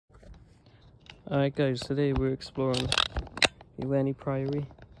Alright guys, today we're exploring Ewenny Priory.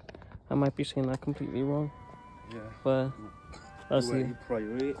 I might be saying that completely wrong. Yeah. But that's Ewenny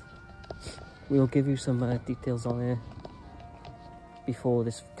Priory. We'll give you some details on it before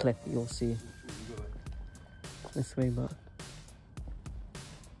this clip. You'll see this way, but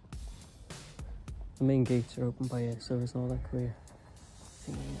the main gates are open by here, so it's not like we're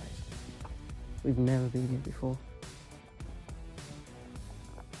thinking, guys. We've never been here before.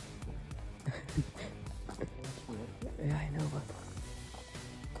 Yeah, I know, but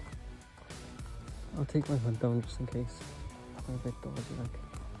I'll take my hood down just in case. I'm a bit dodgy, like.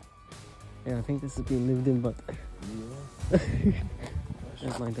 Yeah, I think this is being lived in, but yeah.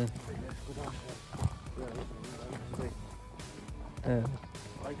 Never mind that.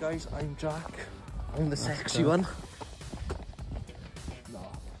 Hi guys, I'm Jack. I'm the sexy one. No.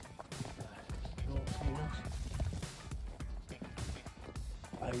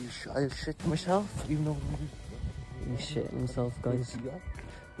 I shit myself, even though He's shitting himself, guys.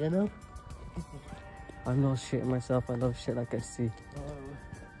 you know? I'm not shitting myself, I love shit like I see.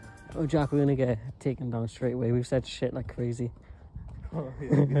 Oh Jack, we're gonna get taken down straight away. We've said shit like crazy. Oh,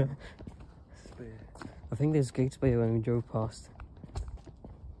 yeah. I think there's gates by here when we drove past.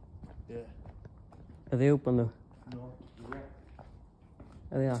 Yeah. Are they open though? No. Yeah.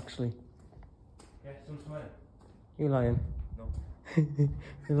 Are they actually? Yeah, some smile. You lying? No.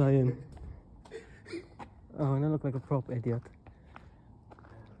 You're lying. Oh, and I look like a proper idiot.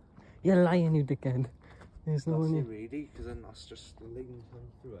 You're lying, you dickhead. There's no one here. Really, because then that's just the leading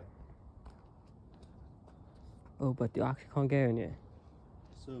through it. Oh, but you actually can't get in yet.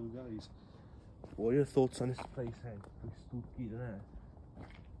 So guys, what are your thoughts on this place then? It's spooky, isn't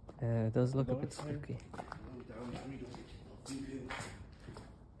it? It does look a bit spooky.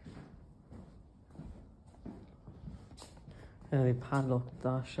 They padlocked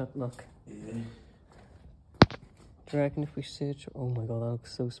that shut, look. Yeah. Do you reckon if we search? Oh my god, that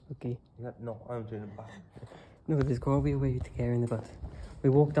looks so spooky. No, I'm doing it back. No, there's got to be a way to get in there, but we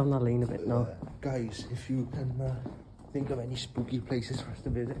walk down that lane a bit now. Guys, if you can think of any spooky places for us to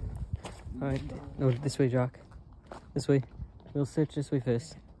visit. Alright, no, this way, Jack. This way. We'll search this way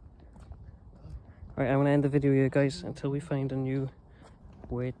first. Alright, I'm going to end the video here, guys, until we find a new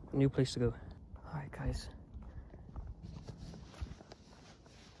place to go. Alright, guys.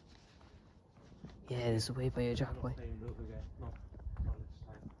 Yeah, there's a way by here, Jack. Boy.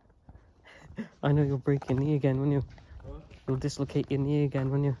 I know you'll break your knee again, won't you? What? You'll dislocate your knee again,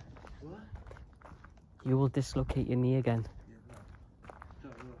 won't you? What? You will dislocate your knee again.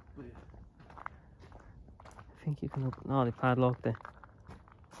 I think you can open. No, they padlocked it.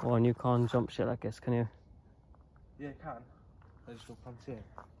 Oh, and you can't jump shit like this, can you? Yeah, I can. I just don't fancy it.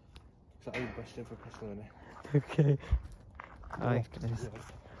 So I busted in for pistol in it. Okay. Alright, guys.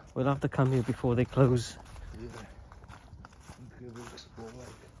 We'll have to come here before they close. Yeah. We'll explore,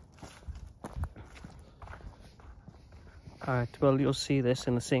 like. Alright, well, you'll see this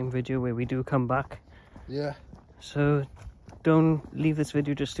in the same video where we do come back. Yeah. So, don't leave this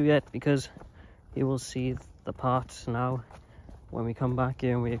video just yet, because you will see the parts now when we come back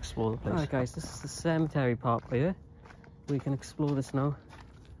here and we explore the place. Alright guys, this is the cemetery part here. We can explore this now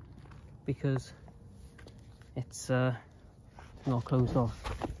because it's not closed off.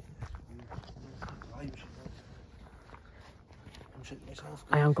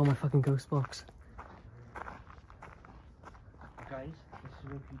 I haven't got my fucking ghost box. Guys, this is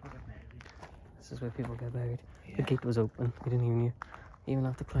where people get married. This is where people get buried. Yeah. The gate was open. We didn't even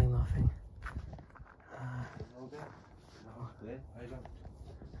have to climb that thing.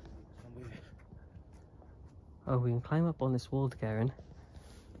 Oh, we can climb up on this wall to get in.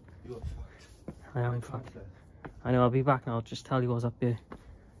 You're fucked. I am fucked. I know, I'll be back now. I'll just tell you what's up here.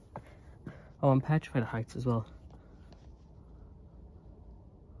 Oh, I'm petrified of heights as well.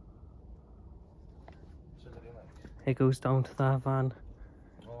 It goes down to that van.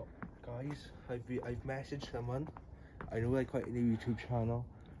 Oh, guys, I've messaged someone. I know they're quite a new YouTube channel.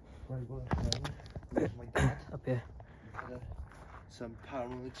 My dad. Up here. Had some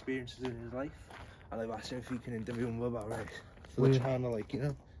paranormal experiences in his life, and I've asked him if he can interview him about it for the channel, like, you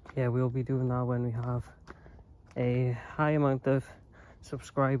know. Yeah, we'll be doing that when we have a high amount of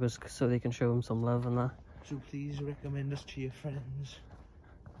subscribers, so they can show him some love and that. So please recommend us to your friends.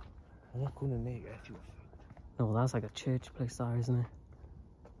 I'm not going to make it. No, that's like a church place there, isn't it?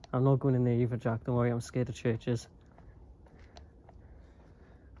 I'm not going in there either, Jack. Don't worry, I'm scared of churches.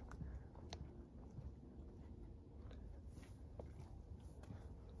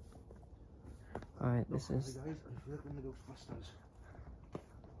 Alright, this is...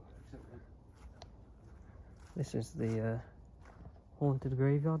 This is the haunted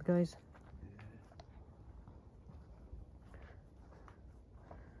graveyard, guys.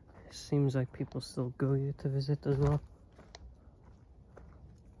 seems like people still go here to visit as well.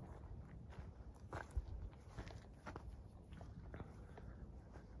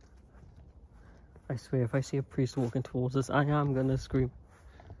 I swear, if I see a priest walking towards us, I am gonna scream.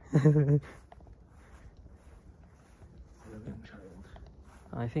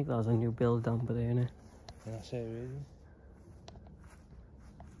 I think that was a new build down by there, innit? Yeah, that's it, really.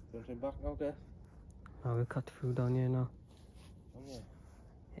 You want to back now, there? Oh, we'll cut through down here now. Oh, yeah.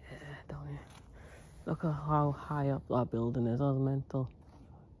 Yeah, down here. Look at how high up that building is. That's mental.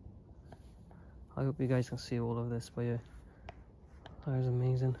 I hope you guys can see all of this, but yeah, that is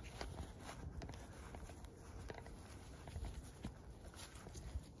amazing.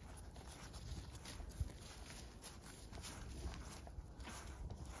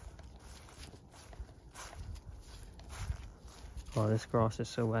 Oh, this grass is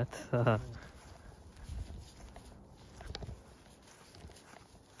so wet.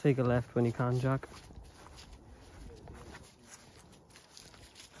 Take a left when you can, Jack.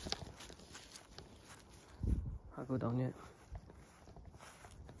 I'll go down here.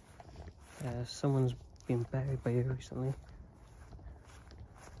 Someone's been buried by here recently. In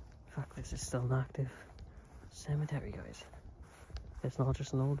fact, this is still an active cemetery, guys. It's not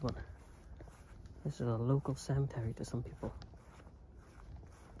just an old one. This is a local cemetery to some people.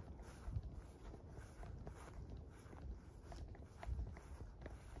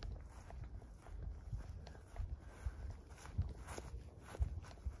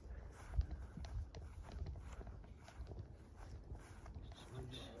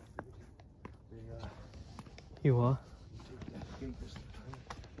 You are?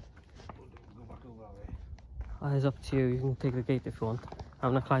 It's up to you. You can take the gate if you want.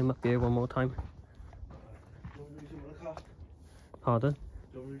 I'm gonna climb up here one more time. Pardon?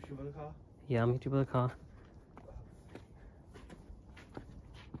 Yeah, I'll meet you by the car.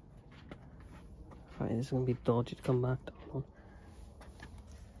 Right, this is gonna be dodgy to come back down.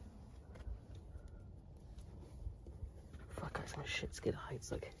 Fuck, I some shit scared of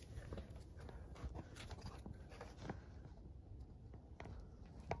heights, like.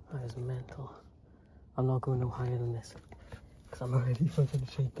 That is mental. I'm not going no higher than this because I'm already fucking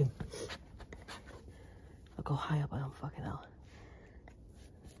shaking. I'll go high up, I don't fucking hell.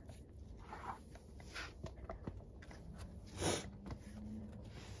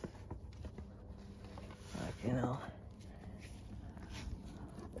 Fucking hell.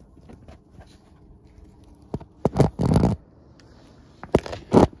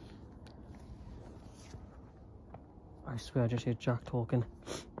 I swear I just hear Jack talking.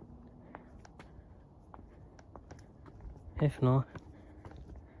 If not,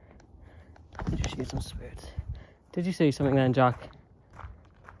 I just hear some spirits. Did you say something then, Jack?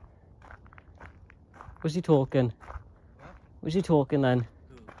 Was he talking? What? Was he talking then?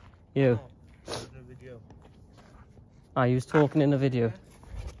 Who? You? Oh, in a video. Ah, he was talking in the video.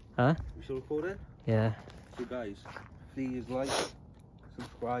 Huh? We still recording? Yeah. So guys, please like,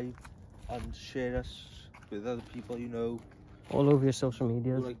 subscribe and share us with other people you know. All over your social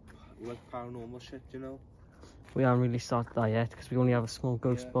medias. Who like paranormal shit, you know? We haven't really started that yet because we only have a small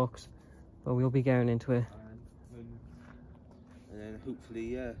ghost box. But we'll be getting into it. And then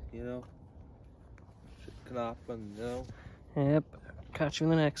hopefully, yeah, you know, shit can happen, you know? Yep. Catch you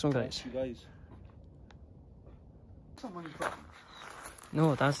in the next one, guys. Catch you guys.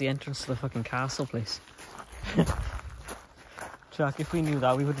 No, that's the entrance to the fucking castle place. Jack, if we knew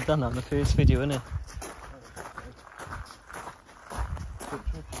that, we would have done that in the first video, innit?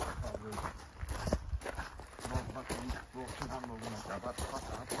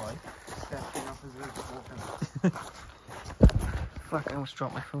 Fuck, I almost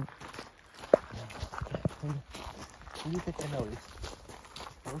dropped my phone. You think I know this?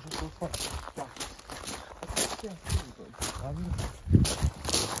 I was just so fun.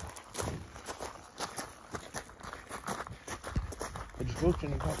 I just walked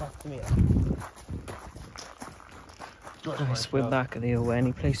in and got back to me. Nice, we're back at the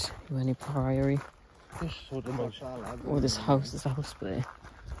Ewenny place, Ewenny Priory. This sort of much. Oh, this house, there's a house there.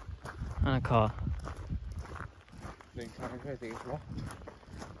 And a car.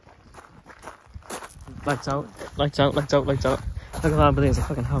 Lights out, lights out, lights out, lights out. Look at that, but there's a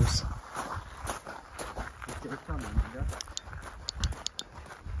fucking house.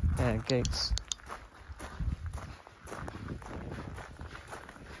 Yeah, gates.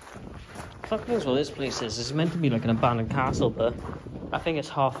 Fuck knows what this place is. It's meant to be like an abandoned castle, but I think it's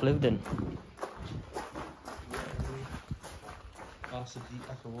half lived in.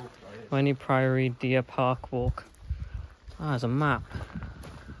 Ewenny Priory Deer Park Walk. Ah, there's a map.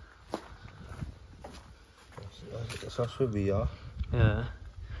 That's where we are. Yeah.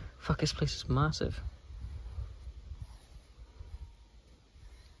 Fuck, this place is massive.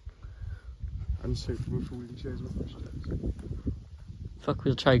 And suitable for wheelchairs with push-steps. Fuck,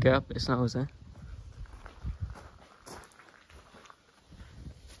 we'll try get up this now, is it?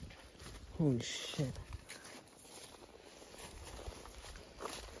 Holy shit.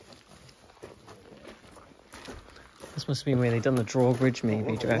 This must have been where they done the drawbridge,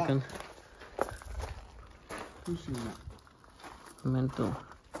 maybe, do you reckon? Who's seen that? Mental.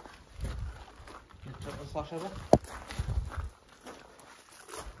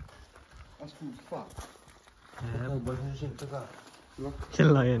 That's cool fuck. Yeah.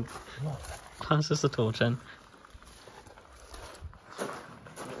 You're lying. Pass us the torch then.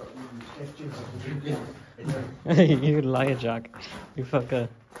 You liar, Jack. You fucker.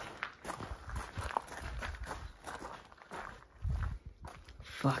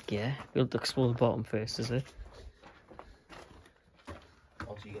 Fuck yeah. We'll explore the bottom first, is it?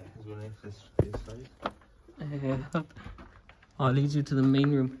 I'll lead you to the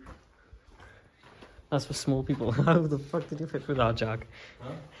main room. That's for small people. How the fuck did you fit through that, Jack?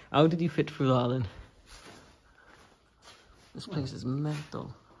 Huh? How did you fit through that then? This place is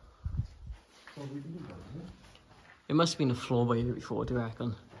mental. It must have been a floor by here before, do you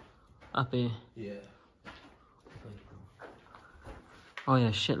reckon? Up here. Yeah. Oh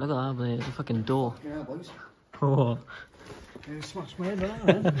yeah, shit, look at that, there's a fucking door. Yeah, boys. Oh. You smashed my head out,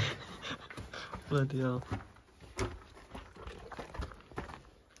 man. Bloody hell.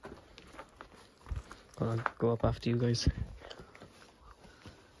 I'll go up after you guys.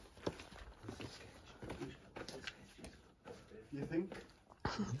 You think?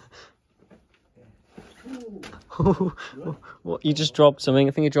 What? You just dropped something?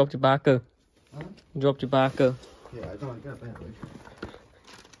 I think you dropped your tobacco. Huh? You dropped your tobacco. Yeah, I don't get that.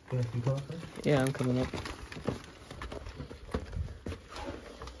 Yeah, you got it? Yeah, I'm coming up.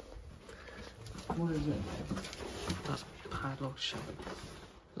 What is it? That's padlock shut.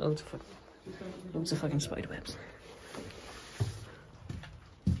 Loads of fucking spiderwebs.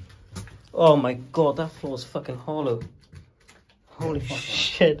 Oh my god, that floor's fucking hollow. Holy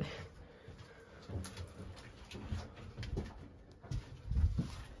shit.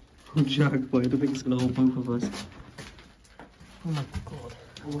 Oh, Jack, boy, I don't think it's gonna hold both of us. Oh my god.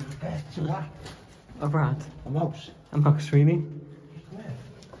 Oh, it's a rat. A rat? A mouse. A mouse, really? Yeah.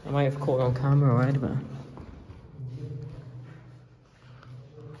 I might have caught it on camera already, but...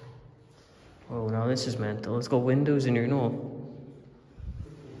 Oh, now this is mental. It's got windows in here, no?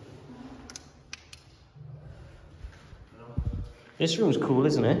 This room's cool,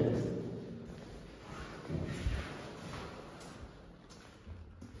 isn't it?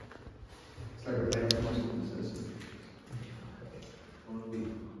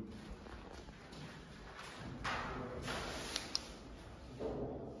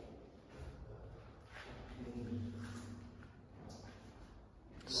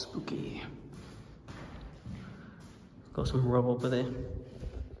 Spooky. Got some rubble over there.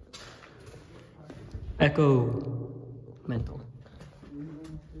 Echo. Mental.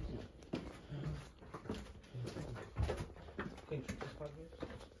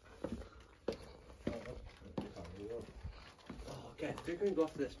 Okay, we're going to go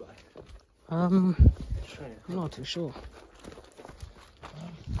off this way. I'm not too sure.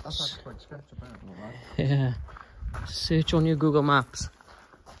 That's actually quite sketch apparently, right? Yeah. Search on your Google Maps.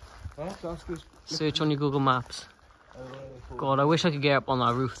 Huh? Search on your Google Maps. God, I wish I could get up on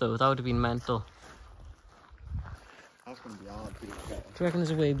that roof though. That would have been mental. That's going to be hard for you to get. Do you reckon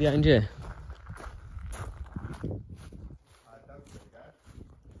there's a way behind you? I don't think that.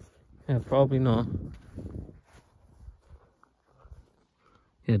 Yeah, probably not.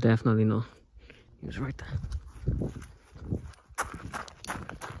 Yeah, definitely not. He was right there.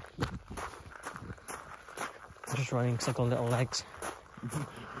 I'm just running because I've got little legs.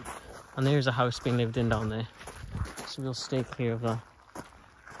 And there's a house being lived in down there. So we'll stay clear of that.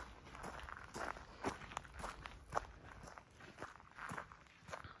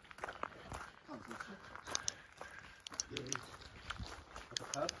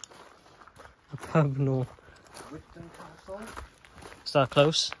 A pub, no. Is that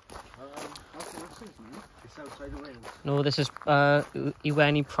close? It's outside the ring. No, this is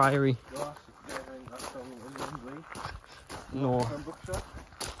Ewenny Priory. No.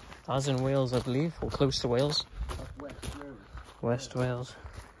 That's in Wales, I believe, or close to Wales. West Wales.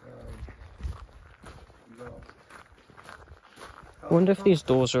 I wonder if these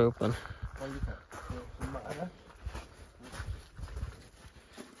doors are open.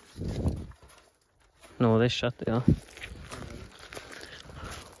 No, they're shut, they are.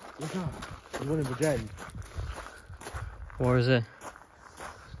 Look out, I'm running the den. Where is it?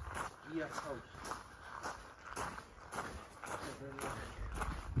 yes house.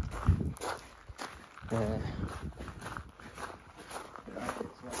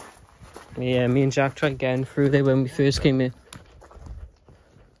 Yeah, me and Jack tried getting through there when we first came in.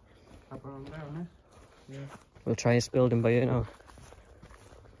 Up around down, eh? Yeah. We'll try this building by here now.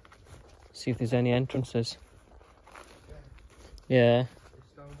 See if there's any entrances. Yeah.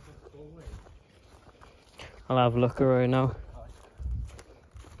 I'll have a look around now.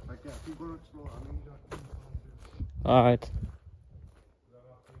 Alright.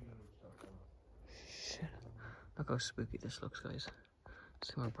 Shit. Look how spooky this looks, guys.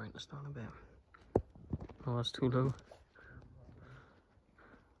 Let's see my brightness down a bit. Oh, that's too low.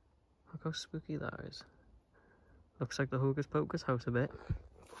 Look how spooky that is. Looks like the Hocus Pocus house a bit.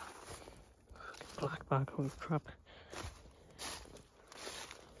 Black bag, holy crap.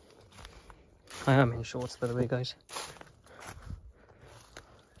 I am in shorts, by the way, guys.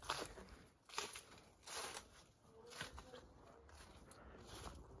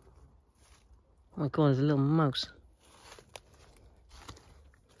 Oh my god, there's a little mouse.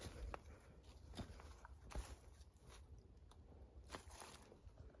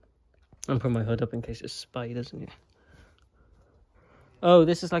 I'm putting my hood up in case there's spiders in here. Oh,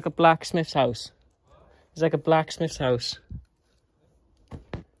 this is like a blacksmith's house. It's like a blacksmith's house.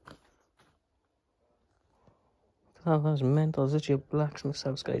 Oh, that was mental. It's literally a blacksmith's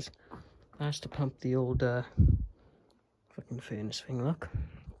house, guys. I have to pump the old fucking furnace thing, look.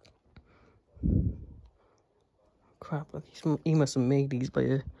 Crap, look, he must have made these by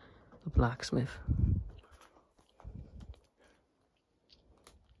a blacksmith.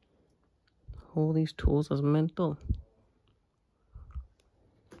 All these tools, that's mental.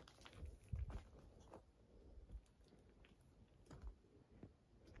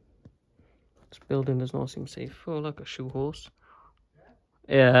 This building does not seem safe. Oh, look, a shoe horse.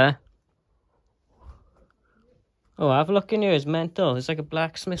 Yeah. Oh, have a look in here. It's mental. It's like a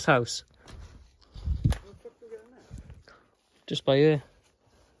blacksmith's house. Just by here.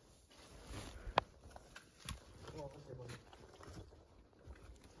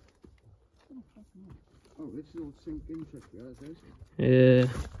 Oh, this is all sink-in trick, yeah, Yeah.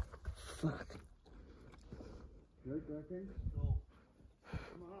 Fuck. You like that thing? No.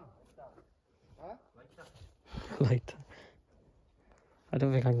 Come on. Huh? Like that. I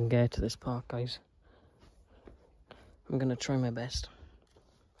don't think I can get to this park, guys. I'm gonna try my best.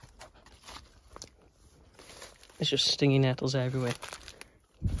 It's just stingy nettles everywhere.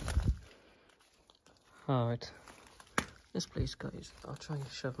 Alright. This place, guys, I'll try and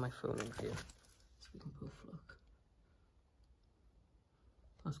shove my phone in here so we can both look.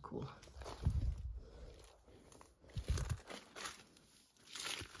 That's cool.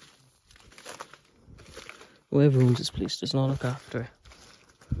 Whoever owns this place does not look after it.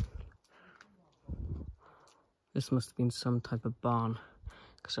 This must have been some type of barn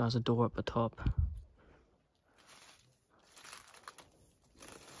because it has a door up the top.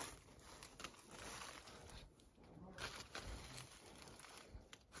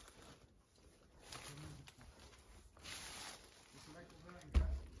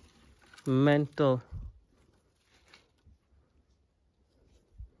 Mental.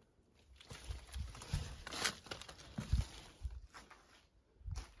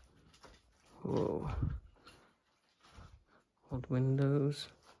 Whoa. Old windows.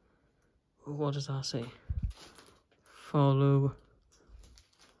 What does that say? Follow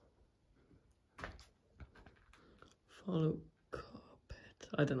carpet.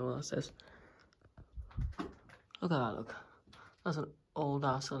 I don't know what that says. Look at that, look. That's an old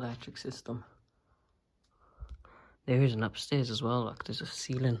ass electric system. There is an upstairs as well, look. There's a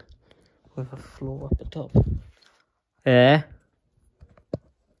ceiling with a floor up the top. Yeah.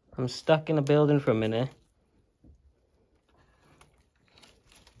 I'm stuck in a building for a minute.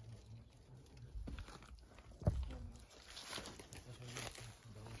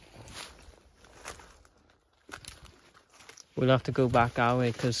 We'll have to go back our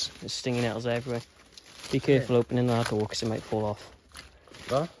way because there's stinging nettles everywhere. Be careful opening that door because it might fall off.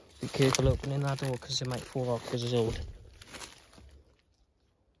 What? Be careful opening that door because it might fall off because it's old.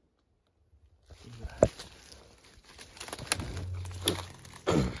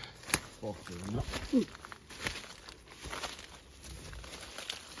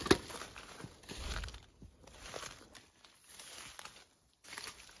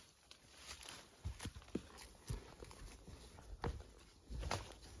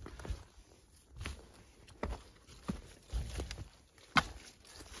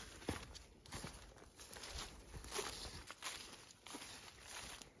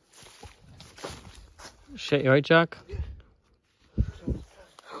 Shit, you right, Jack? Yeah.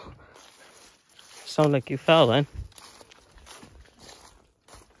 sound like you fell then.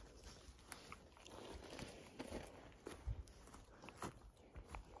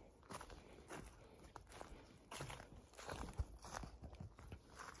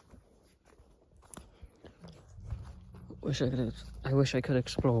 I wish I could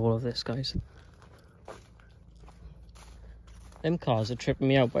explore all of this, guys. Them cars are tripping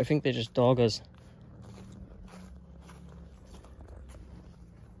me out, but I think they're just doggers.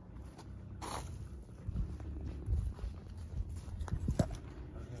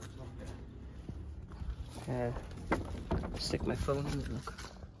 Stick my phone in it, look.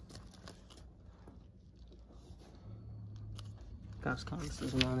 Gas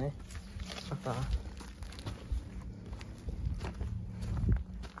canisters and on here. Not bad.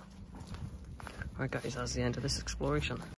 Alright guys, that's the end of this exploration.